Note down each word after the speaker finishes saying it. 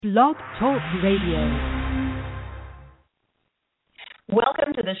Blog Talk Radio.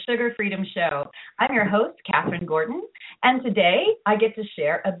 Welcome to the Sugar Freedom Show. I'm your host, Katherine Gordon, and today I get to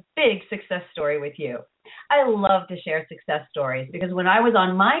share a big success story with you. I love to share success stories because when I was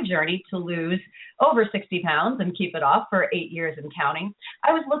on my journey to lose over 60 pounds and keep it off for 8 years and counting,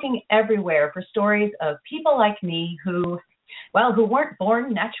 I was looking everywhere for stories of people like me who weren't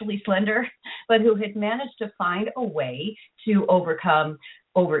born naturally slender, but who had managed to find a way to overcome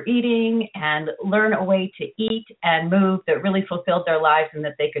overeating and learn a way to eat and move that really fulfilled their lives and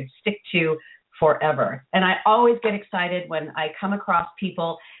that they could stick to forever. And I always get excited when I come across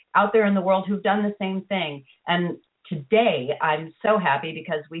people out there in the world who've done the same thing. And today I'm so happy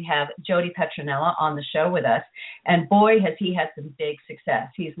because we have Jody Petronella on the show with us. And boy, has he had some big success.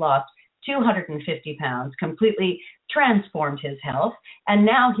 He's lost 250 pounds, completely transformed his health, and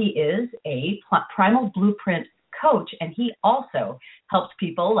now he is a Primal Blueprint coach, and he also helps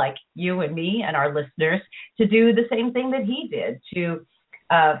people like you and me and our listeners to do the same thing that he did, to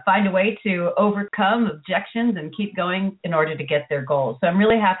find a way to overcome objections and keep going in order to get their goals. So I'm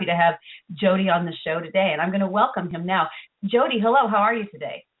really happy to have Jody on the show today, and I'm going to welcome him now. Jody, hello, how are you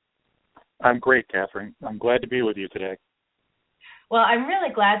today? I'm great, Catherine. I'm glad to be with you today. Well, I'm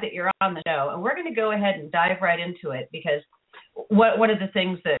really glad that you're on the show, and we're going to go ahead and dive right into it because one of the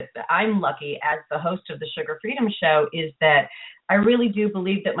things that I'm lucky as the host of the Sugar Freedom Show is that I really do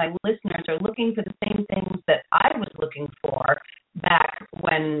believe that my listeners are looking for the same things that I was looking for back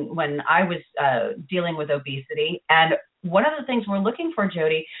when I was dealing with obesity. And one of the things we're looking for,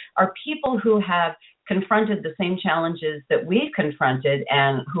 Jody, are people who have confronted the same challenges that we've confronted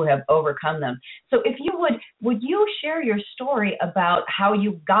and who have overcome them. So if you would you share your story about how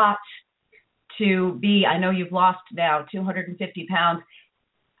you got to be, I know you've lost now 250 pounds.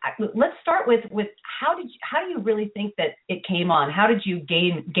 Let's start with how do you really think that it came on? How did you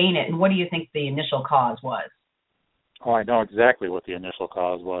gain it, and what do you think the initial cause was? Oh, I know exactly what the initial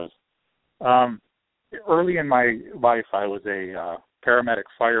cause was. Early in my life, I was a paramedic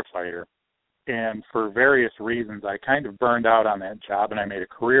firefighter, and for various reasons, I kind of burned out on that job, and I made a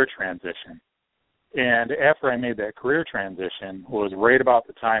career transition. And after I made that career transition was right about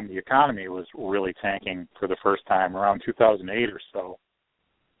the time the economy was really tanking for the first time, around 2008 or so.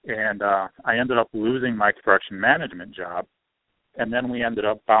 And I ended up losing my construction management job, and then we ended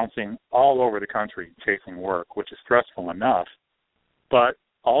up bouncing all over the country chasing work, which is stressful enough. But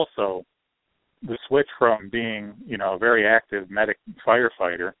also the switch from being, a very active medic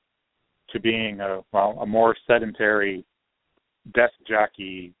firefighter to being a more sedentary desk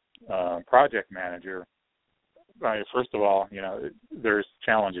jockey project manager. First of all, there's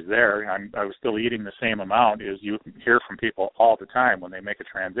challenges there. I was still eating the same amount as you hear from people all the time when they make a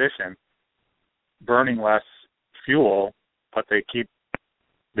transition, burning less fuel, but they keep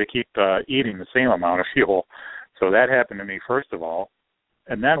eating the same amount of fuel. So that happened to me first of all.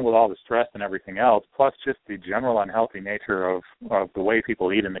 And then with all the stress and everything else, plus just the general unhealthy nature of the way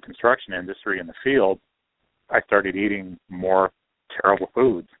people eat in the construction industry in the field, I started eating more terrible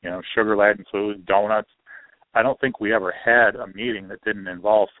foods, sugar-laden foods, donuts. I don't think we ever had a meeting that didn't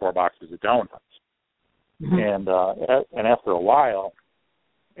involve 4 boxes of donuts. Mm-hmm. And after a while,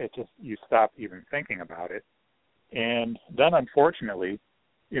 you stop even thinking about it. And then, unfortunately,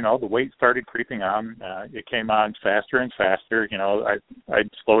 the weight started creeping on. It came on faster and faster. I'd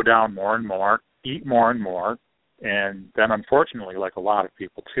slow down more and more, eat more and more. And then, unfortunately, like a lot of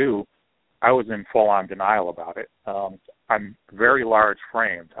people too, I was in full-on denial about it. I'm very large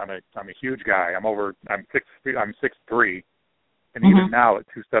framed. I'm a huge guy. I'm 6'3", and even now at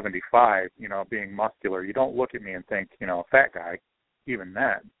 275, being muscular, you don't look at me and think, fat guy, even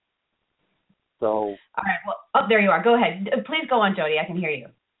then. So. All right. Well, there you are. Go ahead. Please go on, Jody. I can hear you.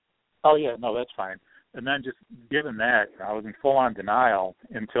 Oh yeah, no, that's fine. And then just given that, I was in full-on denial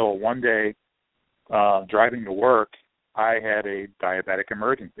until one day, driving to work, I had a diabetic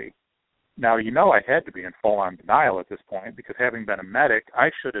emergency. Now, I had to be in full-on denial at this point because having been a medic,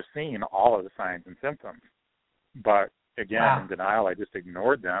 I should have seen all of the signs and symptoms. But again, In denial, I just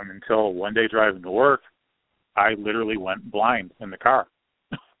ignored them until one day driving to work, I literally went blind in the car.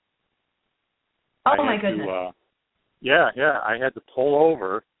 Oh, my goodness. I had to pull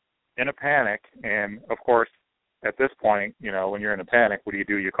over in a panic. And, of course, at this point, when you're in a panic, what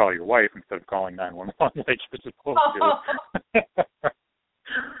do? You call your wife instead of calling 911 like you're supposed to.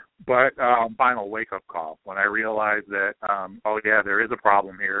 But final wake-up call when I realized that, there is a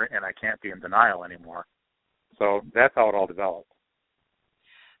problem here and I can't be in denial anymore. So that's how it all developed.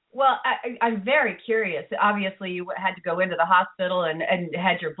 Well, I'm very curious. Obviously, you had to go into the hospital and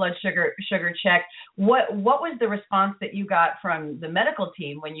had your blood sugar checked. What was the response that you got from the medical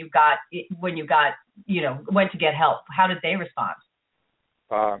team when you got went to get help? How did they respond?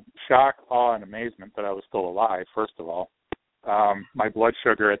 Shock, awe, and amazement that I was still alive. First of all, my blood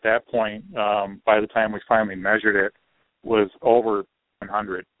sugar at that point, by the time we finally measured it, was over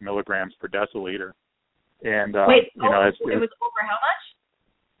 100 milligrams per deciliter. And wait, it was over how much?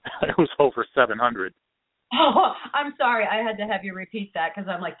 It was over 700. Oh, I'm sorry. I had to have you repeat that because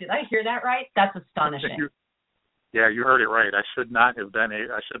I'm like, did I hear that right? That's astonishing. Yeah, you heard it right. I should not have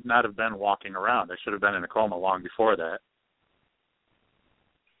been walking around. I should have been in a coma long before that.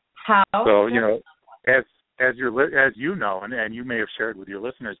 How? So, as you know, and you may have shared with your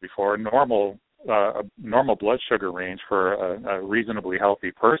listeners before, normal blood sugar range for a reasonably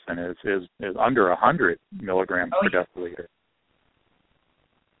healthy person is under 100 milligrams per deciliter.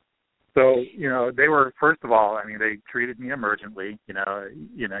 So, they were, first of all, they treated me emergently,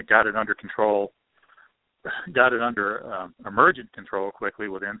 got it under control, emergent control quickly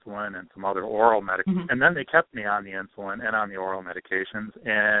with insulin and some other oral medications. Mm-hmm. And then they kept me on the insulin and on the oral medications.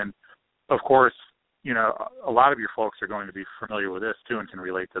 And, of course, a lot of your folks are going to be familiar with this, too, and can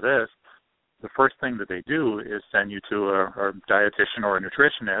relate to this. The first thing that they do is send you to a dietitian or a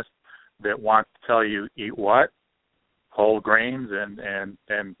nutritionist that wants to tell you eat what? Whole grains and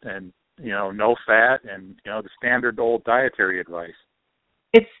no fat and, the standard old dietary advice.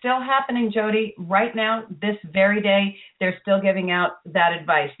 It's still happening, Jody. Right now, this very day, they're still giving out that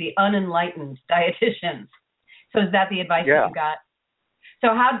advice, the unenlightened dietitians. So is that the advice that you got? So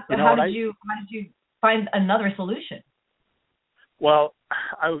how did you find another solution? Well,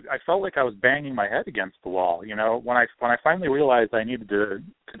 I felt like I was banging my head against the wall. When I finally realized I needed to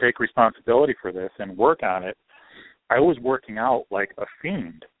take responsibility for this and work on it, I was working out like a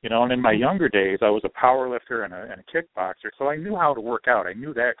fiend, and in my younger days, I was a power lifter and a kickboxer, so I knew how to work out. I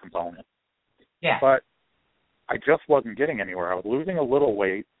knew that component. Yeah. But I just wasn't getting anywhere. I was losing a little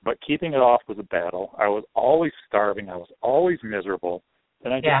weight, but keeping it off was a battle. I was always starving. I was always miserable,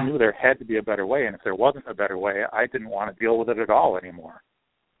 and I just knew there had to be a better way, and if there wasn't a better way, I didn't want to deal with it at all anymore.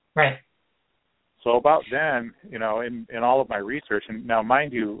 Right. So about then, in all of my research, and now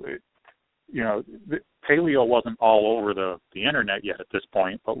mind you, Paleo wasn't all over the internet yet at this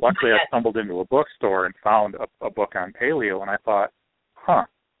point, but luckily I stumbled into a bookstore and found a book on Paleo, and I thought,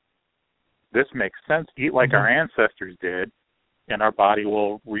 this makes sense. Eat like our ancestors did, and our body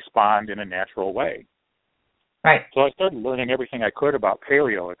will respond in a natural way. Right. So I started learning everything I could about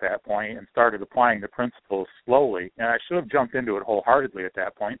Paleo at that point and started applying the principles slowly. And I should have jumped into it wholeheartedly at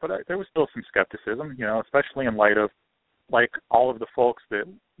that point, but there was still some skepticism, especially in light of, like all of the folks that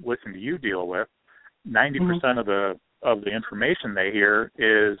listen to you deal with, 90% of the information they hear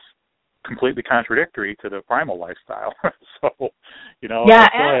is completely contradictory to the Primal lifestyle. So, I still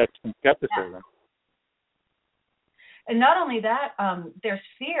had some skepticism. Yeah. And not only that, there's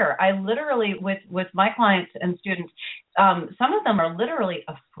fear. I literally, with my clients and students, some of them are literally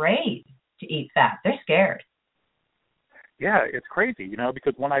afraid to eat fat. They're scared. Yeah, it's crazy,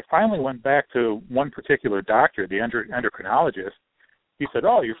 because when I finally went back to one particular doctor, the endocrinologist, he said,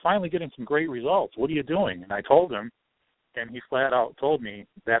 "Oh, you're finally getting some great results. What are you doing?" And I told him, and he flat out told me,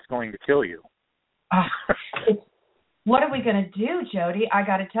 "That's going to kill you." What are we going to do, Jody? I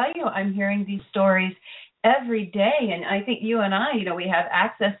got to tell you, I'm hearing these stories every day, and I think you and I, we have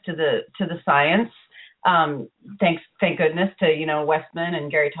access to the science. Thank goodness to Westman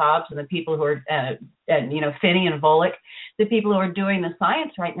and Gary Taubes and the people who are and Finney and Volek, the people who are doing the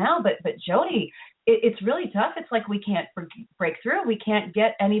science right now. But Jody, it's really tough. It's like we can't break through. We can't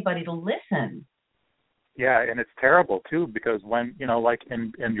get anybody to listen. Yeah, and it's terrible too, because when like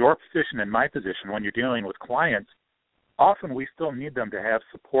in your position and my position, when you're dealing with clients, often we still need them to have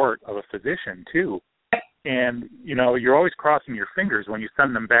support of a physician too. And, you're always crossing your fingers when you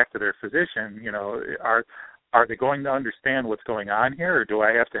send them back to their physician. Are they going to understand what's going on here, or do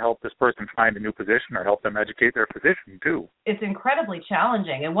I have to help this person find a new position or help them educate their physician too? It's incredibly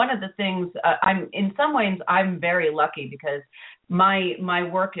challenging. And one of the things, in some ways, I'm very lucky because my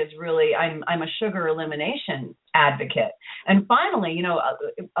work is really, I'm a sugar elimination advocate. And finally,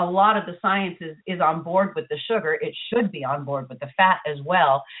 a lot of the science is on board with the sugar. It should be on board with the fat as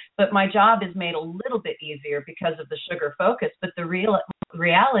well. But my job is made a little bit easier because of the sugar focus. But the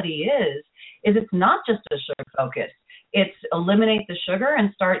reality is it's not just a sugar focus. It's eliminate the sugar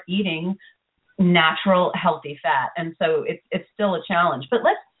and start eating natural, healthy fat. And so it's still a challenge. But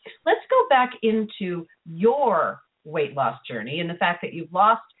let's go back into your weight loss journey and the fact that you've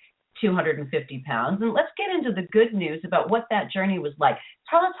lost 250 pounds. And let's get into the good news about what that journey was like.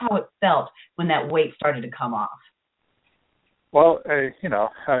 Tell us how it felt when that weight started to come off. Well,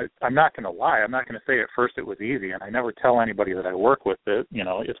 I'm not going to lie. I'm not going to say at first it was easy, and I never tell anybody that I work with that,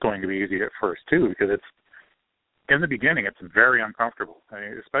 it's going to be easy at first too, because it's, in the beginning, it's very uncomfortable,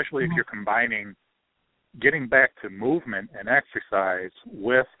 especially if you're combining getting back to movement and exercise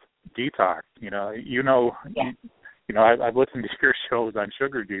with detox. I've listened to your shows on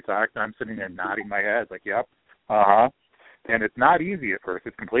sugar detox, and I'm sitting there nodding my head like, yep, and it's not easy at first.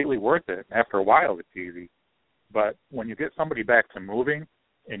 It's completely worth it. After a while, it's easy. But when you get somebody back to moving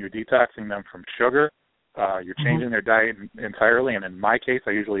and you're detoxing them from sugar, you're changing their diet entirely. And in my case,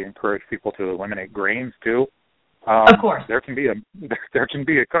 I usually encourage people to eliminate grains too. Of course, there can be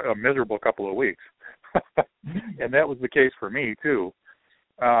a miserable couple of weeks, and that was the case for me too.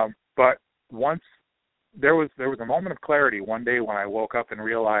 But once there was a moment of clarity one day when I woke up and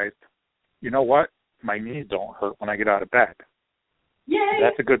realized, you know what, my knees don't hurt when I get out of bed. Yay!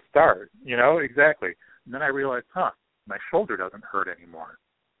 That's a good start. Exactly. And then I realized, my shoulder doesn't hurt anymore.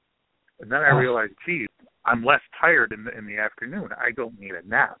 And then I realized, geez, I'm less tired in the afternoon. I don't need a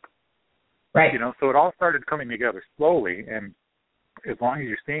nap. Right. So it all started coming together slowly. And as long as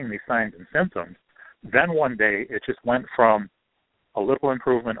you're seeing these signs and symptoms, then one day it just went from a little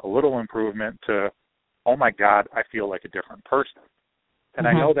improvement to, oh my God, I feel like a different person. And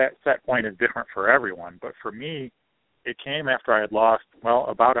I know that set point is different for everyone, but for me, it came after I had lost,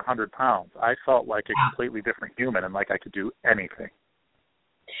 about 100 pounds. I felt like a completely different human and like I could do anything.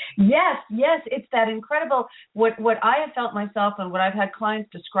 Yes, it's that incredible, what I have felt myself and what I've had clients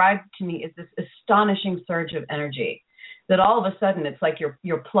describe to me is this astonishing surge of energy, that all of a sudden it's like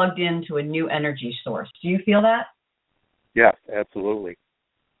you're plugged into a new energy source. Do you feel that? Yes, absolutely.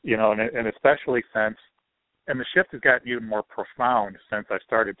 And especially since, and the shift has gotten even more profound since I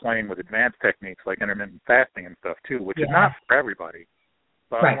started playing with advanced techniques like intermittent fasting and stuff too, which is not for everybody.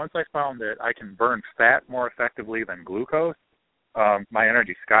 But once I found that I can burn fat more effectively than glucose, my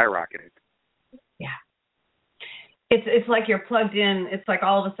energy skyrocketed. Yeah. It's like you're plugged in. It's like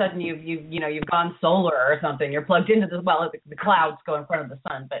all of a sudden you've gone solar or something. You're plugged into the clouds go in front of the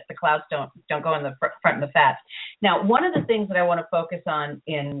sun, but the clouds don't go in the front of the fats. Now, one of the things that I want to focus on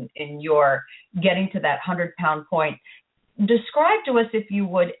in your getting to that 100-pound point, describe to us, if you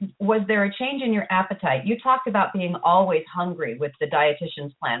would, was there a change in your appetite? You talked about being always hungry with the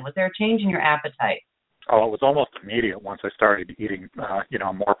dietitian's plan. Was there a change in your appetite? Oh, it was almost immediate once I started eating,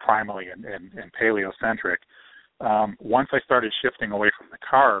 more primally and paleo-centric. Once I started shifting away from the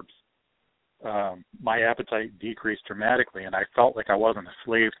carbs, my appetite decreased dramatically, and I felt like I wasn't a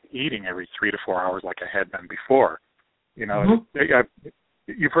slave to eating every 3 to 4 hours like I had been before. I'm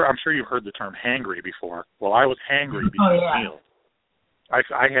sure you've heard the term hangry before. Well, I was hangry between meals.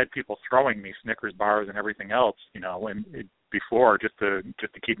 I had people throwing me Snickers bars and everything else, before just to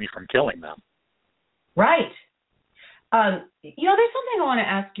keep me from killing them. Right. There's something I want to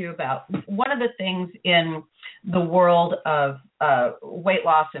ask you about. One of the things in the world of weight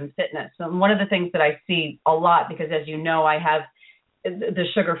loss and fitness, and one of the things that I see a lot, because as you know, I have the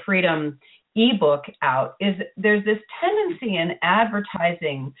Sugar Freedom ebook out, is there's this tendency in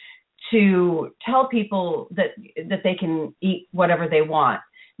advertising to tell people that they can eat whatever they want.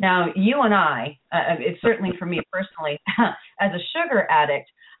 Now, you and I, it's certainly for me personally, as a sugar addict,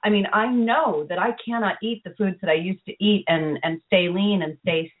 I mean, I know that I cannot eat the foods that I used to eat and stay lean and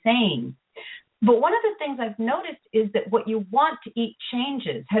stay sane. But one of the things I've noticed is that what you want to eat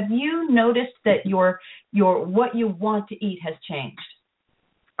changes. Have you noticed that your what you want to eat has changed?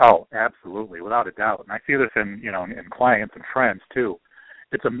 Oh, absolutely, without a doubt. And I see this in clients and friends too.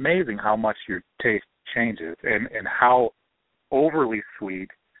 It's amazing how much your taste changes and how overly sweet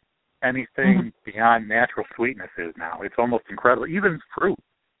anything beyond natural sweetness is now. It's almost incredible. Even fruit.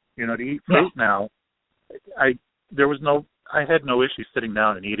 To eat fruit now, I had no issue sitting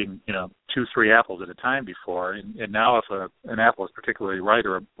down and eating, 2-3 apples at a time before, and now if an apple is particularly ripe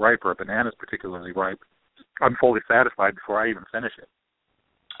or a banana is particularly ripe, I'm fully satisfied before I even finish it.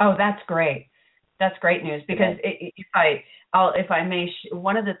 Oh, that's great. That's great news, because if I may,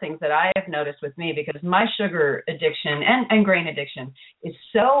 one of the things that I have noticed with me, because my sugar addiction and grain addiction is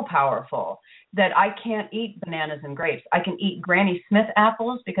so powerful that I can't eat bananas and grapes. I can eat Granny Smith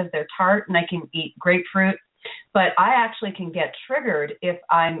apples because they're tart, and I can eat grapefruit, but I actually can get triggered if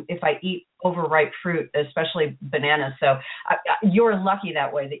I eat overripe fruit, especially bananas. So you're lucky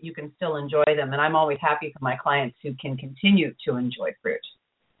that way that you can still enjoy them, and I'm always happy for my clients who can continue to enjoy fruit.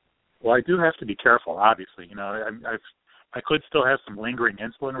 Well, I do have to be careful, obviously. I've I could still have some lingering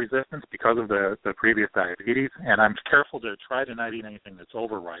insulin resistance because of the previous diabetes, and I'm careful to try to not eat anything that's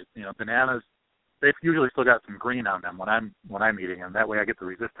overripe. Bananas, they've usually still got some green on them when I'm eating them. That way I get the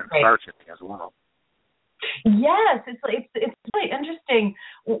resistant starch in me as well. Yes, it's really interesting.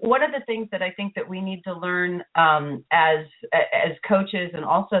 One of the things that I think that we need to learn as coaches, and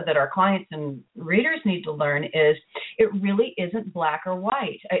also that our clients and readers need to learn, is it really isn't black or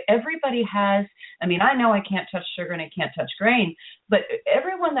white. Everybody has. I mean, I know I can't touch sugar and I can't touch grain, but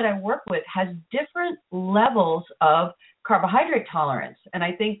everyone that I work with has different levels of carbohydrate tolerance. And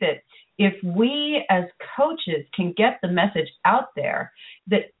I think that if we as coaches can get the message out there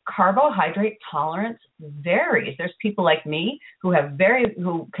that carbohydrate tolerance varies. There's people like me who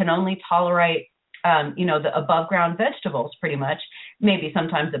can only tolerate the above ground vegetables pretty much, maybe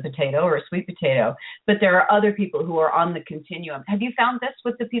sometimes a potato or a sweet potato, but there are other people who are on the continuum. Have you found this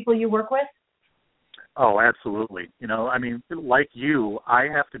with the people you work with? Oh, absolutely. Like you, I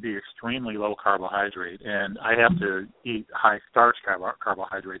have to be extremely low carbohydrate, and I have to eat high starch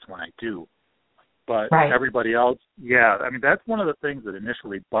carbohydrates when I do. But everybody else, that's one of the things that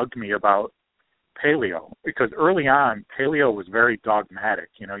initially bugged me about paleo, because early on, paleo was very dogmatic.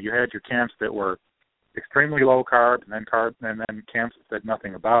 You had your camps that were extremely low carb, and then camps that said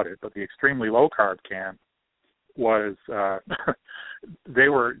nothing about it. But the extremely low carb camp was they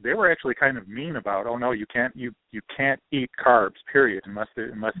were actually kind of mean about, oh no, you can't eat carbs, period, unless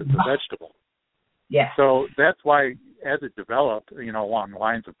it's a vegetable. Yeah. So that's why, as it developed, along the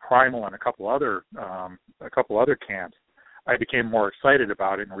lines of Primal and a couple other camps, I became more excited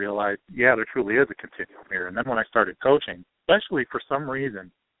about it and realized, there truly is a continuum here. And then when I started coaching, especially for some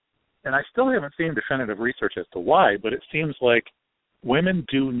reason, and I still haven't seen definitive research as to why, but it seems like women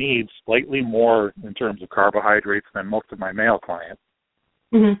do need slightly more in terms of carbohydrates than most of my male clients.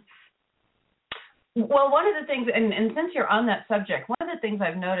 Mm-hmm. Well, one of the things, and since you're on that subject, one of the things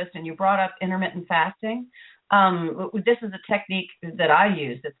I've noticed, and you brought up intermittent fasting, this is a technique that I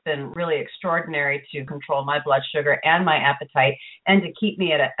use that's been really extraordinary to control my blood sugar and my appetite and to keep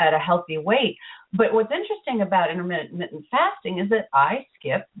me at a healthy weight. But what's interesting about intermittent fasting is that I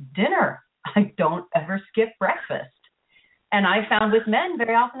skip dinner. I don't ever skip breakfast. And I found with men,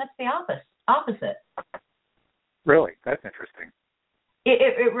 very often it's the opposite. Really? That's interesting.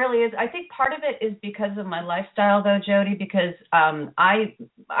 It really is. I think part of it is because of my lifestyle, though, Jody, because I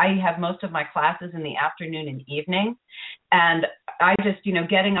have most of my classes in the afternoon and evening. And I just,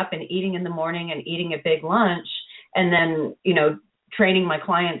 getting up and eating in the morning and eating a big lunch and then, training my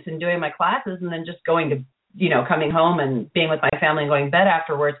clients and doing my classes and then just going to, coming home and being with my family and going to bed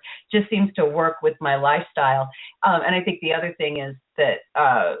afterwards just seems to work with my lifestyle. And I think the other thing is that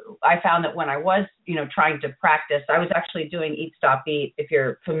I found that when I was, trying to practice, I was actually doing Eat, Stop, Eat, if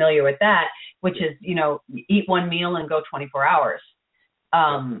you're familiar with that, which is, eat one meal and go 24 hours.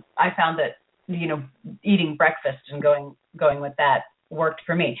 I found that, eating breakfast and going with that worked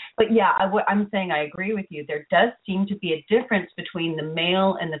for me. But I'm saying I agree with you. There does seem to be a difference between the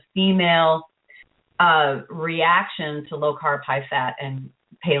male and the female reaction to low carb, high fat, and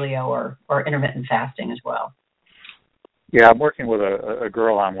paleo or intermittent fasting as well. Yeah, I'm working with a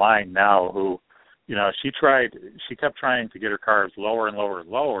girl online now who, she kept trying to get her carbs lower and lower and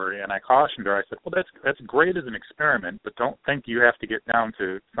lower, and I cautioned her. I said, well, that's great as an experiment, but don't think you have to get down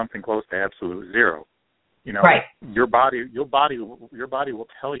to something close to absolute zero. Right. Your body will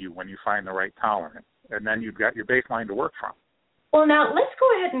tell you when you find the right tolerance, and then you've got your baseline to work from. Well, now let's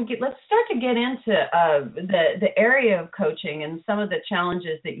go ahead and let's start to get into the area of coaching and some of the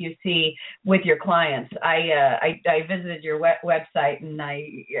challenges that you see with your clients. I visited your website, and I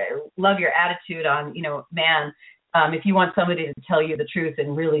love your attitude on, if you want somebody to tell you the truth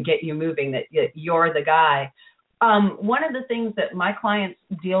and really get you moving, that you're the guy. One of the things that my clients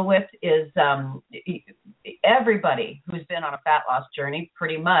deal with is everybody who's been on a fat loss journey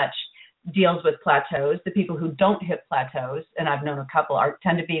pretty much deals with plateaus. The people who don't hit plateaus, and I've known a couple,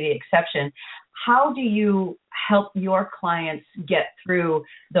 tend to be the exception. How do you help your clients get through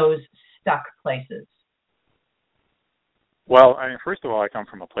those stuck places? Well, first of all, I come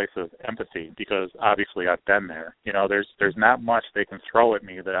from a place of empathy because obviously I've been there. There's not much they can throw at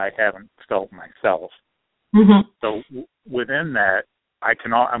me that I haven't felt myself. Mm-hmm. So within that,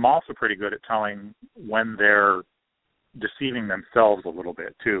 I'm also pretty good at telling when they're deceiving themselves a little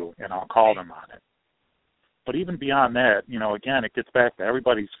bit too, and I'll call them on it. But even beyond that, again, it gets back to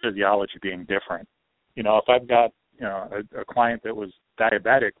everybody's physiology being different. If I've got a client that was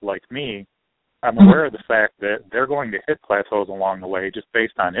diabetic like me, I'm aware of the fact that they're going to hit plateaus along the way just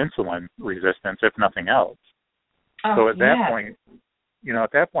based on insulin resistance, if nothing else. So at that point,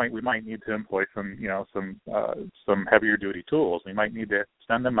 at that point we might need to employ some heavier duty tools. We might need to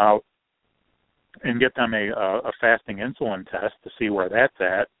send them out and get them a fasting insulin test to see where that's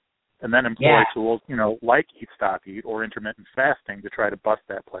at, and then employ tools, like Eat, Stop, Eat or intermittent fasting to try to bust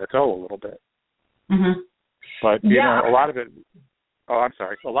that plateau a little bit. Mm-hmm. But, a lot of it,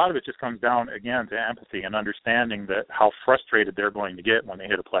 a lot of it just comes down, again, to empathy and understanding that how frustrated they're going to get when they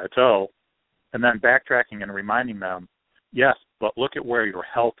hit a plateau, and then backtracking and reminding them, yes, but look at where your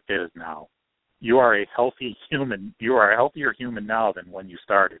health is now. You are a healthy human. You are a healthier human now than when you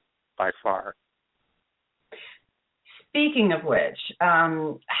started, by far. Speaking of which,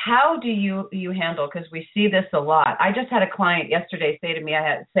 how do you handle, because we see this a lot. I just had a client yesterday say to me,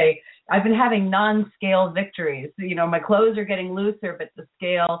 I've been having non-scale victories. My clothes are getting looser, but the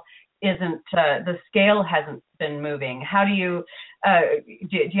scale hasn't been moving. How do you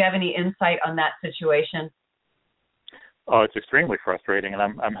have any insight on that situation? Oh, it's extremely frustrating, and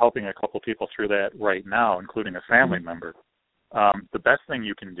I'm helping a couple people through that right now, including a family member. The best thing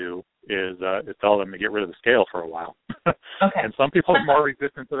you can do is tell them to get rid of the scale for a while. Okay. And some people are more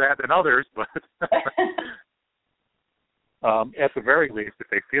resistant to that than others, but at the very least, if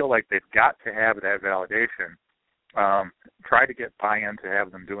they feel like they've got to have that validation, try to get buy-in to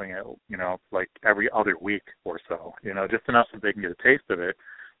have them doing it, like every other week or so, just enough so they can get a taste of it,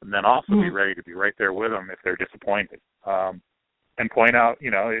 and then also be ready to be right there with them if they're disappointed. And point out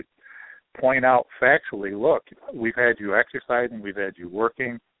factually, look, we've had you exercising, we've had you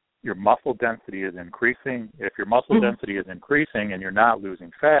working, your muscle density is increasing. If your muscle density is increasing and you're not losing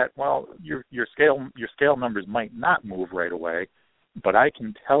fat, well, your scale numbers might not move right away, but I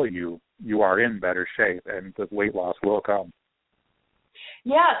can tell you are in better shape and the weight loss will come.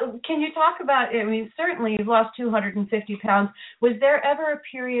 Yeah, can you talk about, certainly you've lost 250 pounds. Was there ever a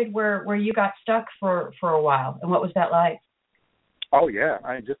period where you got stuck for a while, and what was that like? Oh yeah,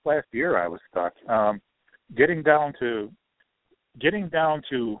 just last year I was stuck. Getting down to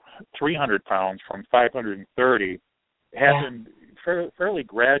 300 pounds from 530 happened fairly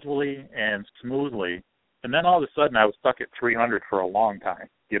gradually and smoothly, and then all of a sudden I was stuck at 300 for a long time.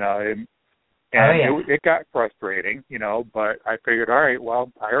 It got frustrating, but I figured, all right,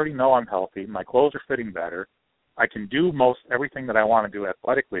 well, I already know I'm healthy. My clothes are fitting better. I can do most everything that I want to do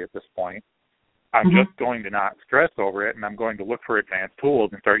athletically at this point. I'm just going to not stress over it, and I'm going to look for advanced tools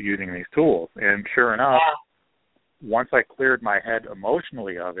and start using these tools. And sure enough, once I cleared my head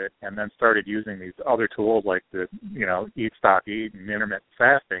emotionally of it and then started using these other tools like the, Eat, Stop, Eat, and intermittent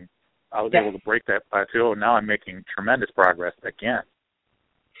fasting, I was able to break that plateau, and now I'm making tremendous progress again.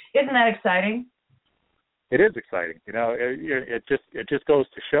 Isn't that exciting? It is exciting. It just goes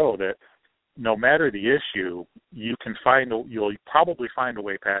to show that no matter the issue, you'll probably find a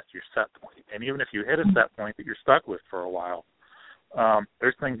way past your set point. And even if you hit a set point that you're stuck with for a while,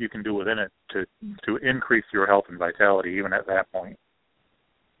 there's things you can do within it to increase your health and vitality even at that point.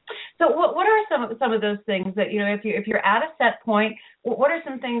 So what are some of those things that, if you're at a set point, what are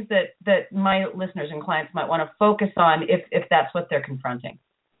some things that my listeners and clients might want to focus on if that's what they're confronting?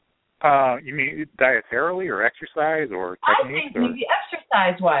 You mean dietarily or exercise or techniques? I think maybe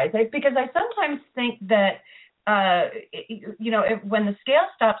exercise-wise, because I sometimes think that, when the scale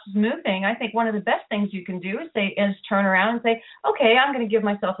stops moving, I think one of the best things you can do is turn around and say, okay, I'm going to give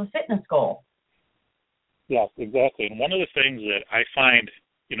myself a fitness goal. Yes, exactly. And one of the things that I find,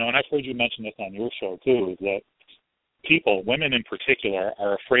 and I've heard you mention this on your show too, is that people, women in particular,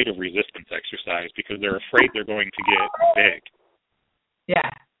 are afraid of resistance exercise because they're afraid they're going to get big. Yeah.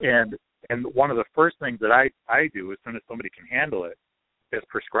 And one of the first things that I do as soon as somebody can handle it is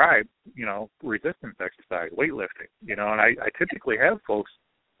prescribe, resistance exercise, weightlifting, and I typically have folks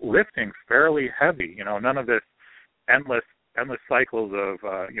lifting fairly heavy, none of this endless cycles of,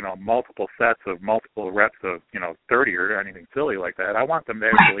 multiple sets of multiple reps of, 30 or anything silly like that. I want them to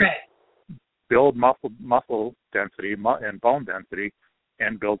actually build muscle density and bone density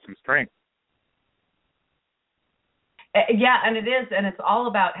and build some strength. Yeah, and it is, and it's all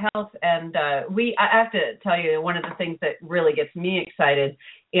about health. And I have to tell you, one of the things that really gets me excited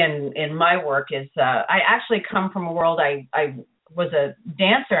in my work is I actually come from a world. I was a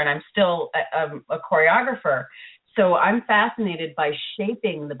dancer, and I'm still a choreographer. So I'm fascinated by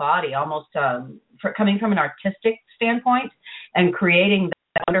shaping the body, almost coming from an artistic standpoint and creating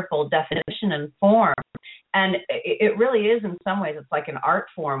that wonderful definition and form. And it really is, in some ways, it's like an art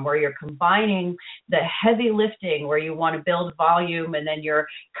form where you're combining the heavy lifting where you want to build volume, and then you're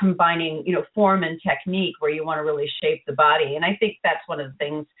combining, form and technique where you want to really shape the body. And I think that's one of the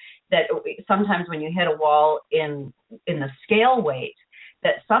things that sometimes when you hit a wall in the scale weight,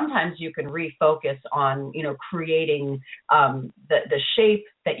 that sometimes you can refocus on, creating the shape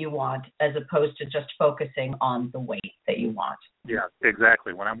that you want as opposed to just focusing on the weight that you want. Yeah,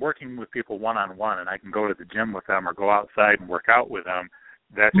 exactly. When I'm working with people one-on-one and I can go to the gym with them or go outside and work out with them,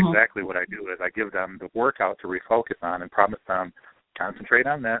 that's exactly what I do is I give them the workout to refocus on and promise them, concentrate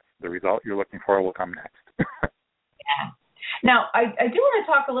on that. The result you're looking for will come next. Yeah. Now, I do want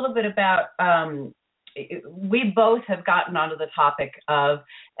to talk a little bit about, we both have gotten onto the topic of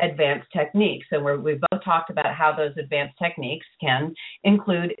advanced techniques, and we've both talked about how those advanced techniques can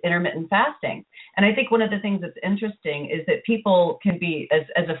include intermittent fasting. And I think one of the things that's interesting is that people can be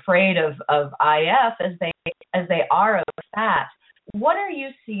as afraid of IF as they are of fat. What are you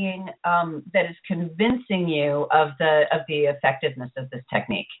seeing that is convincing you of the effectiveness of this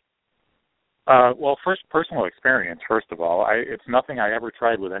technique? Well, first, personal experience, first of all. It's nothing I ever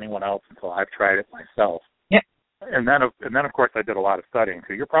tried with anyone else until I've tried it myself. Yep. And then, of course, I did a lot of studying.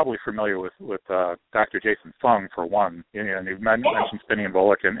 So you're probably familiar with Dr. Jason Fung, for one. And you've mentioned Spinny and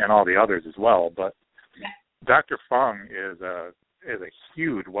Bullock and all the others as well. But Dr. Fung is a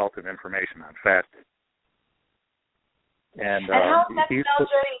huge wealth of information on fasting. And how is that spelled,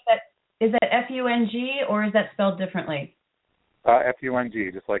 Jody? Is that F-U-N-G or is that spelled differently?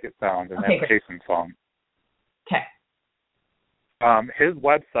 F-U-N-G, just like it sounds, and that's Jason Fung. Okay. His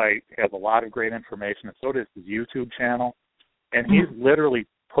website has a lot of great information, and so does his YouTube channel. And he's literally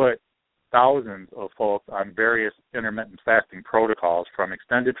put thousands of folks on various intermittent fasting protocols, from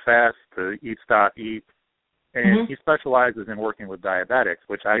extended fast to eat, stop, eat. And he specializes in working with diabetics,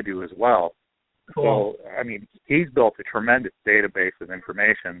 which I do as well. Cool. So, I mean, he's built a tremendous database of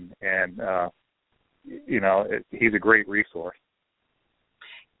information, and, he's a great resource.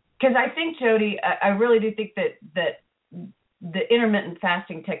 Because I think, Jody, I really do think that the intermittent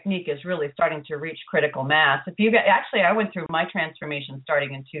fasting technique is really starting to reach critical mass. Actually, I went through my transformation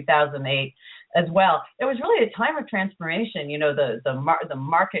starting in 2008 as well. It was really a time of transformation. The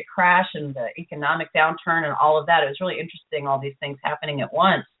market crash and the economic downturn and all of that. It was really interesting, all these things happening at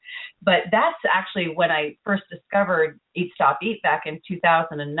once. But that's actually when I first discovered Eat, Stop, Eat back in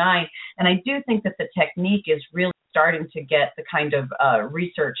 2009. And I do think that the technique is really starting to get the kind of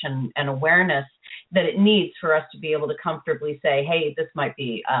research and awareness that it needs for us to be able to comfortably say, hey, this might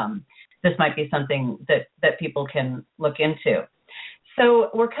be something that people can look into. So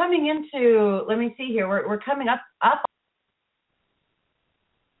we're coming into, let me see here, we're coming up.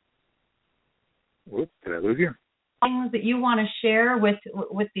 Whoops, did I lose you? Things that you want to share with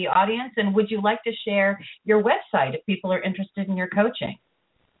the audience, and would you like to share your website if people are interested in your coaching?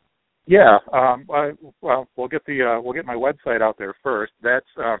 Yeah, we'll get my website out there first. That's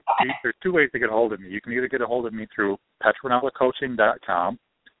there's two ways to get a hold of me. You can either get a hold of me through PetronellaCoaching.com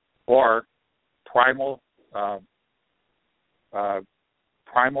or Primal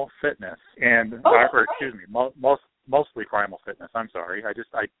Fitness, and mostly Primal Fitness. I'm sorry,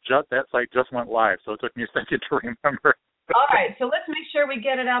 that site just went live, so it took me a second to remember. All right, so let's make sure we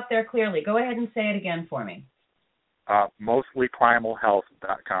get it out there clearly. Go ahead and say it again for me.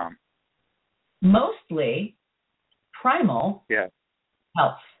 MostlyPrimalHealth.com. Mostly Primal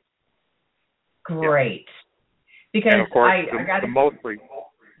Health. Great. Because and of course, I got the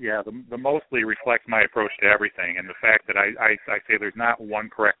mostly reflects my approach to everything, and the fact that I say there's not one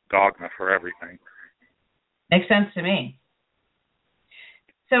correct dogma for everything. Makes sense to me.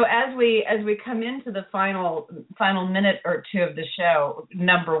 So as we come into the final minute or two of the show,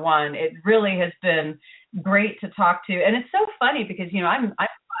 number one, it really has been great to talk to, and it's so funny because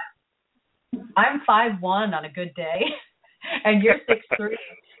I'm 5'1" on a good day, and you're 6'3".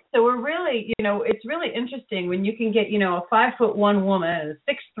 So we're really, it's really interesting when you can get, a 5'1" woman,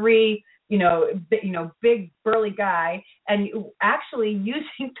 a 6'3", big burly guy, and you actually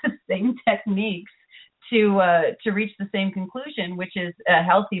using the same techniques to reach the same conclusion, which is a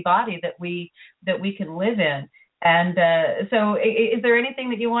healthy body that we can live in. And so is there anything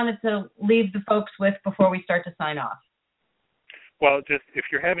that you wanted to leave the folks with before we start to sign off? Well, just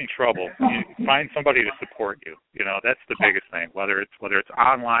if you're having trouble, you find somebody to support you. That's the biggest thing, whether it's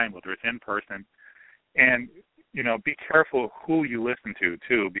online, whether it's in person. And, be careful who you listen to,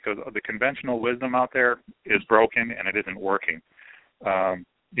 too, because the conventional wisdom out there is broken and it isn't working.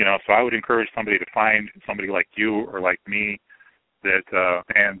 So I would encourage somebody to find somebody like you or like me that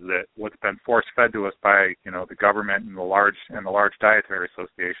what's been force-fed to us by, the government and the large dietary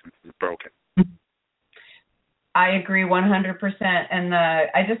associations is broken. I agree 100%. And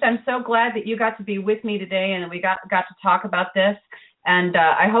I'm so glad that you got to be with me today and we got to talk about this. And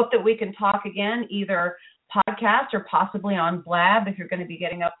I hope that we can talk again either podcast or possibly on Blab if you're going to be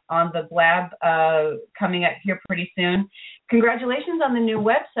getting up on the Blab coming up here pretty soon. Congratulations on the new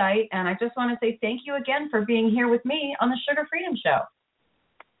website, and I just want to say thank you again for being here with me on the Sugar Freedom Show.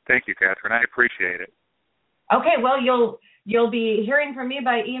 Thank you, Catherine. I appreciate it. Okay, well, you'll be hearing from me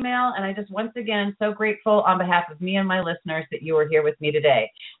by email, and I just once again so grateful on behalf of me and my listeners that you were here with me today.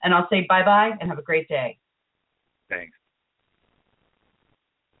 And I'll say bye-bye and have a great day. Thanks.